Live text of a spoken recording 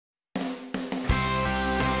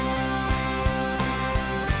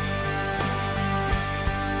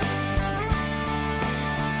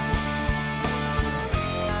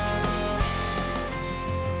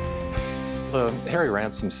The Harry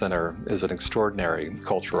Ransom Center is an extraordinary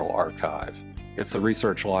cultural archive. It's a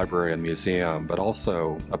research library and museum, but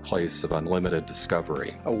also a place of unlimited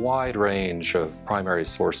discovery. A wide range of primary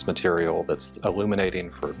source material that's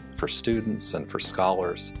illuminating for students and for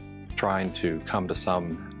scholars, trying to come to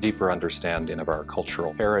some deeper understanding of our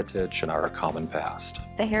cultural heritage and our common past.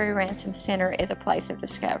 The Harry Ransom Center is a place of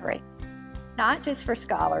discovery, not just for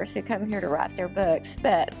scholars who come here to write their books,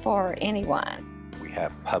 but for anyone. We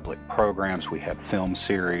have public programs, we have film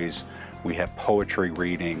series, we have poetry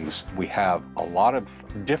readings. We have a lot of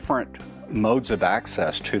different modes of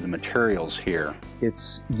access to the materials here.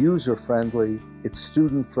 It's user-friendly, it's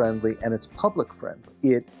student-friendly, and it's public-friendly.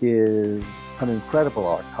 It is an incredible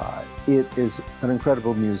archive. It is an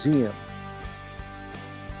incredible museum.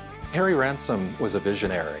 Harry Ransom was a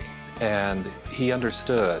visionary, and he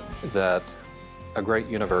understood that a great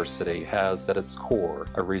university has at its core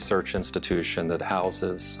a research institution that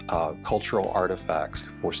houses cultural artifacts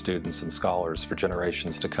for students and scholars for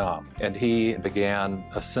generations to come. And he began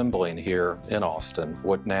assembling here in Austin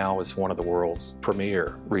what now is one of the world's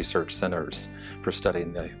premier research centers for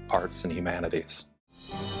studying the arts and humanities.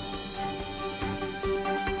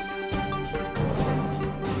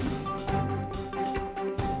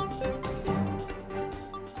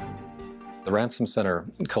 The Ransom Center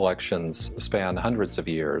collections span hundreds of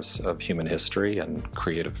years of human history and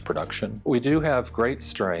creative production. We do have great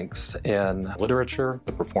strengths in literature,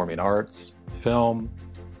 the performing arts, film,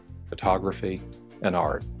 photography, and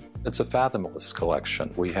art. It's a fathomless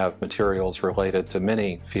collection. We have materials related to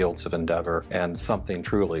many fields of endeavor and something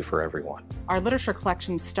truly for everyone. Our literature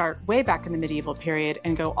collections start way back in the medieval period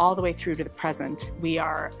and go all the way through to the present. We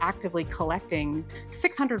are actively collecting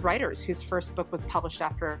 600 writers whose first book was published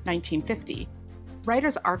after 1950.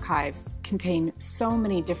 Writers' archives contain so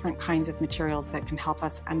many different kinds of materials that can help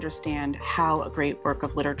us understand how a great work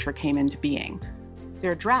of literature came into being.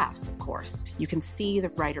 There are drafts, of course. You can see the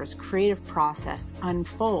writer's creative process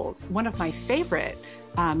unfold. One of my favorite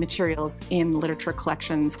materials in literature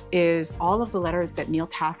collections is all of the letters that Neal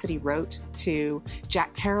Cassady wrote to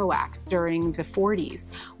Jack Kerouac during the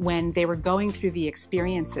 40s when they were going through the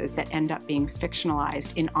experiences that end up being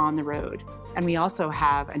fictionalized in On the Road. And we also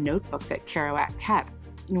have a notebook that Kerouac kept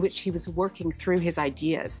in which he was working through his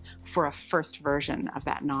ideas for a first version of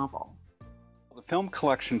that novel. The film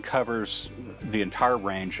collection covers the entire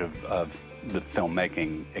range of the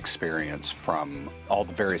filmmaking experience, from all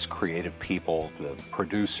the various creative people, the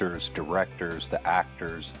producers, directors, the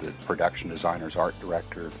actors, the production designers, art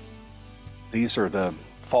director. These are the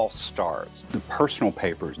false starts, the personal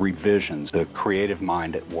papers, revisions, the creative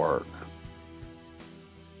mind at work.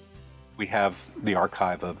 We have the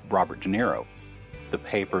archive of Robert De Niro, the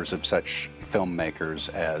papers of such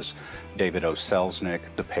filmmakers as David O. Selznick,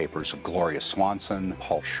 the papers of Gloria Swanson,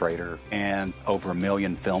 Paul Schrader, and over 1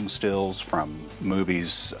 million film stills from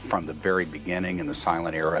movies from the very beginning in the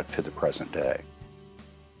silent era to the present day.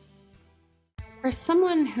 For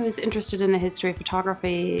someone who is interested in the history of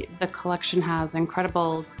photography, the collection has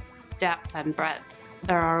incredible depth and breadth.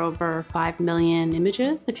 There are over 5 million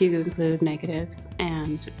images, if you include negatives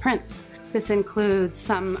and prints. This includes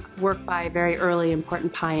some work by very early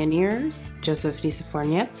important pioneers, Joseph Nicephore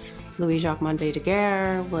Niepce, Louis-Jacques Mondet de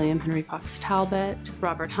Guerre, William Henry Fox Talbot,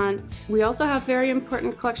 Robert Hunt. We also have very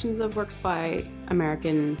important collections of works by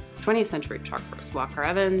American 20th century photographers, Walker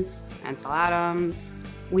Evans, Ansel Adams.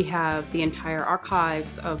 We have the entire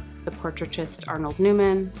archives of the portraitist Arnold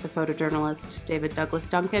Newman, the photojournalist David Douglas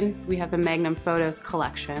Duncan. We have the Magnum Photos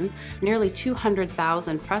collection, nearly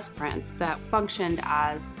 200,000 press prints that functioned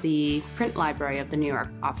as the print library of the New York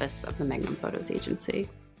office of the Magnum Photos agency.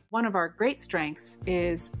 One of our great strengths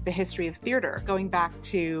is the history of theater, going back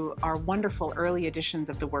to our wonderful early editions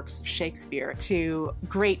of the works of Shakespeare to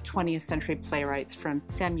great 20th century playwrights from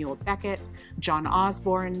Samuel Beckett, John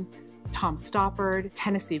Osborne, Tom Stoppard,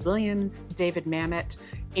 Tennessee Williams, David Mamet,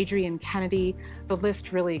 Adrian Kennedy. The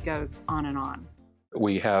list really goes on and on.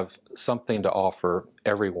 We have something to offer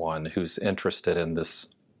everyone who's interested in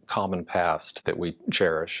this common past that we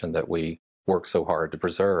cherish and that we work so hard to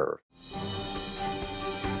preserve.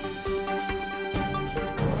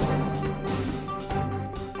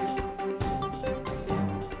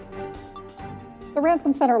 The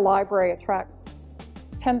Ransom Center Library attracts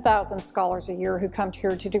 10,000 scholars a year who come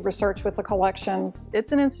here to do research with the collections.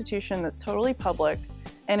 It's an institution that's totally public,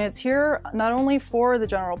 and it's here not only for the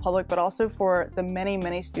general public, but also for the many,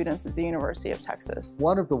 many students at the University of Texas.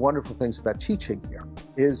 One of the wonderful things about teaching here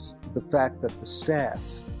is the fact that the staff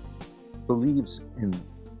believes in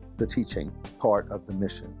the teaching part of the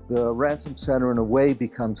mission. The Ransom Center, in a way,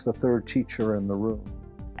 becomes the third teacher in the room.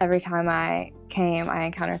 Every time I came, I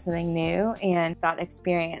encountered something new, and that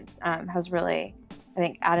experience has really, I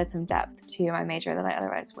think, added some depth to my major that I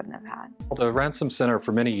otherwise wouldn't have had. The Ransom Center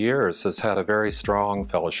for many years has had a very strong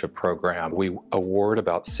fellowship program. We award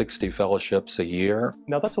about 60 fellowships a year.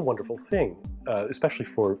 Now that's a wonderful thing, especially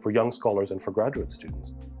for young scholars and for graduate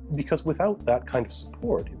students, because without that kind of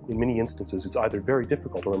support, in many instances, it's either very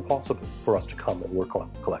difficult or impossible for us to come and work on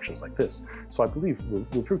collections like this. So I believe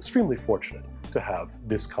we're extremely fortunate to have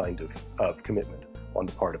this kind of commitment on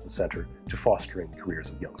the part of the center to fostering the careers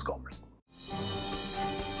of young scholars.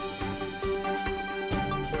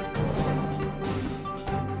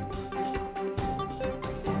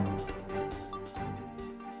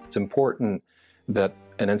 It's important that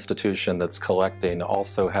an institution that's collecting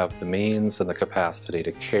also have the means and the capacity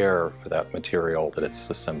to care for that material that it's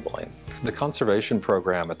assembling. The conservation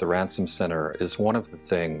program at the Ransom Center is one of the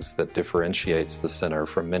things that differentiates the center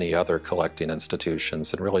from many other collecting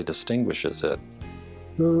institutions and really distinguishes it.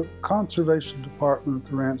 The conservation department at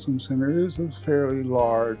the Ransom Center is a fairly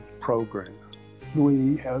large program.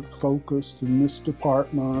 We have focused in this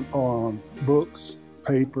department on books,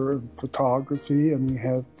 paper, and photography, and we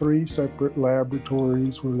have 3 separate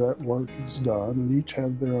laboratories where that work is done, and each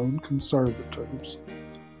have their own conservators.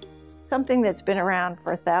 Something that's been around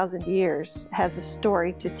for 1,000 years has a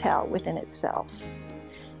story to tell within itself.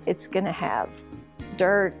 It's going to have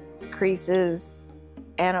dirt, creases,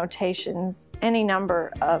 annotations, any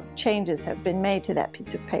number of changes have been made to that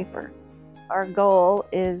piece of paper. Our goal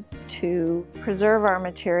is to preserve our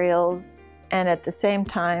materials and at the same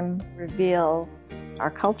time reveal our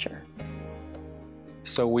culture.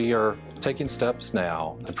 So we are taking steps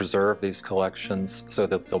now to preserve these collections so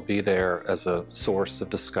that they'll be there as a source of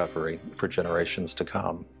discovery for generations to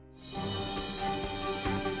come.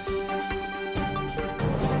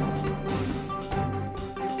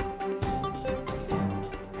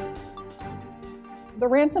 The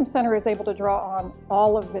Ransom Center is able to draw on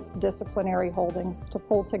all of its disciplinary holdings to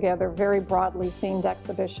pull together very broadly themed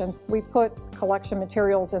exhibitions. We put collection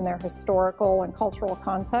materials in their historical and cultural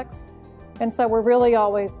context, and so we're really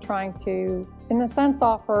always trying to, in a sense,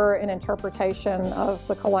 offer an interpretation of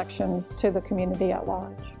the collections to the community at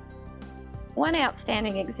large. One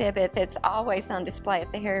outstanding exhibit that's always on display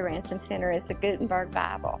at the Harry Ransom Center is the Gutenberg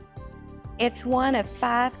Bible. It's one of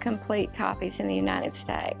 5 complete copies in the United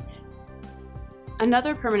States.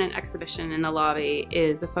 Another permanent exhibition in the lobby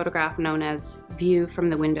is a photograph known as View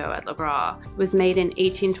from the Window at Le Gras. It was made in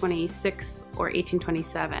 1826 or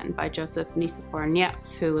 1827 by Joseph Nicephore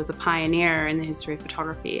Niepce, who was a pioneer in the history of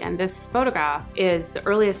photography. And this photograph is the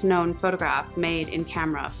earliest known photograph made in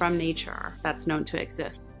camera from nature that's known to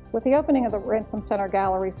exist. With the opening of the Ransom Center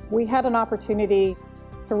galleries, we had an opportunity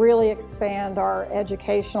to really expand our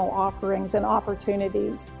educational offerings and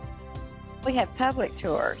opportunities. We have public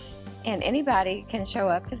tours, and anybody can show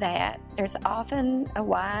up to that. There's often a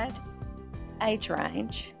wide age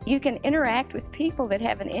range. You can interact with people that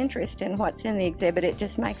have an interest in what's in the exhibit. It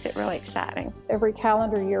just makes it really exciting. Every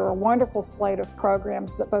calendar year, a wonderful slate of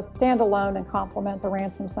programs that both stand alone and complement the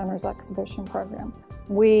Ransom Center's exhibition program.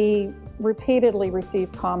 We repeatedly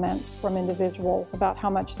receive comments from individuals about how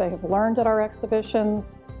much they have learned at our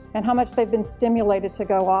exhibitions and how much they've been stimulated to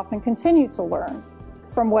go off and continue to learn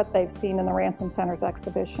from what they've seen in the Ransom Center's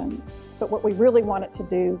exhibitions. But what we really want it to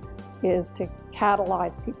do is to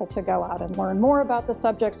catalyze people to go out and learn more about the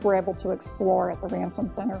subjects we're able to explore at the Ransom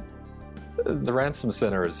Center. The Ransom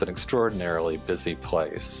Center is an extraordinarily busy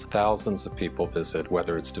place. Thousands of people visit,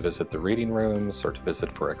 whether it's to visit the reading rooms or to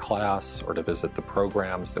visit for a class or to visit the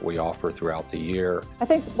programs that we offer throughout the year. I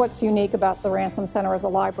think what's unique about the Ransom Center as a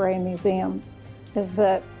library and museum is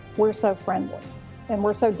that we're so friendly. And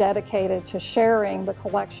we're so dedicated to sharing the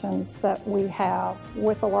collections that we have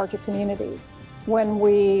with the larger community. When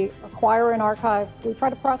we acquire an archive, we try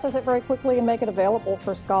to process it very quickly and make it available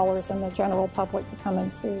for scholars and the general public to come and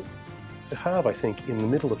see. To have, I think, in the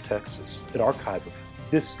middle of Texas, an archive of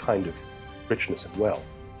this kind of richness and wealth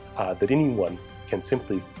that anyone can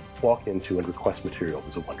simply walk into and request materials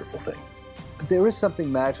is a wonderful thing. There is something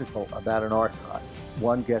magical about an archive.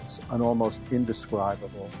 One gets an almost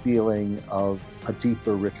indescribable feeling of a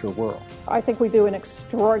deeper, richer world. I think we do an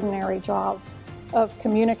extraordinary job of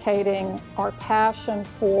communicating our passion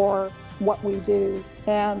for what we do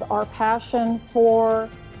and our passion for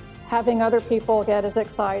having other people get as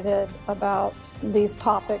excited about these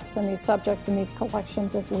topics and these subjects and these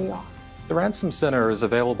collections as we are. The Ransom Center is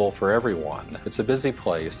available for everyone. It's a busy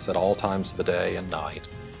place at all times of the day and night,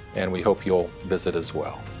 and we hope you'll visit as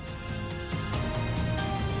well.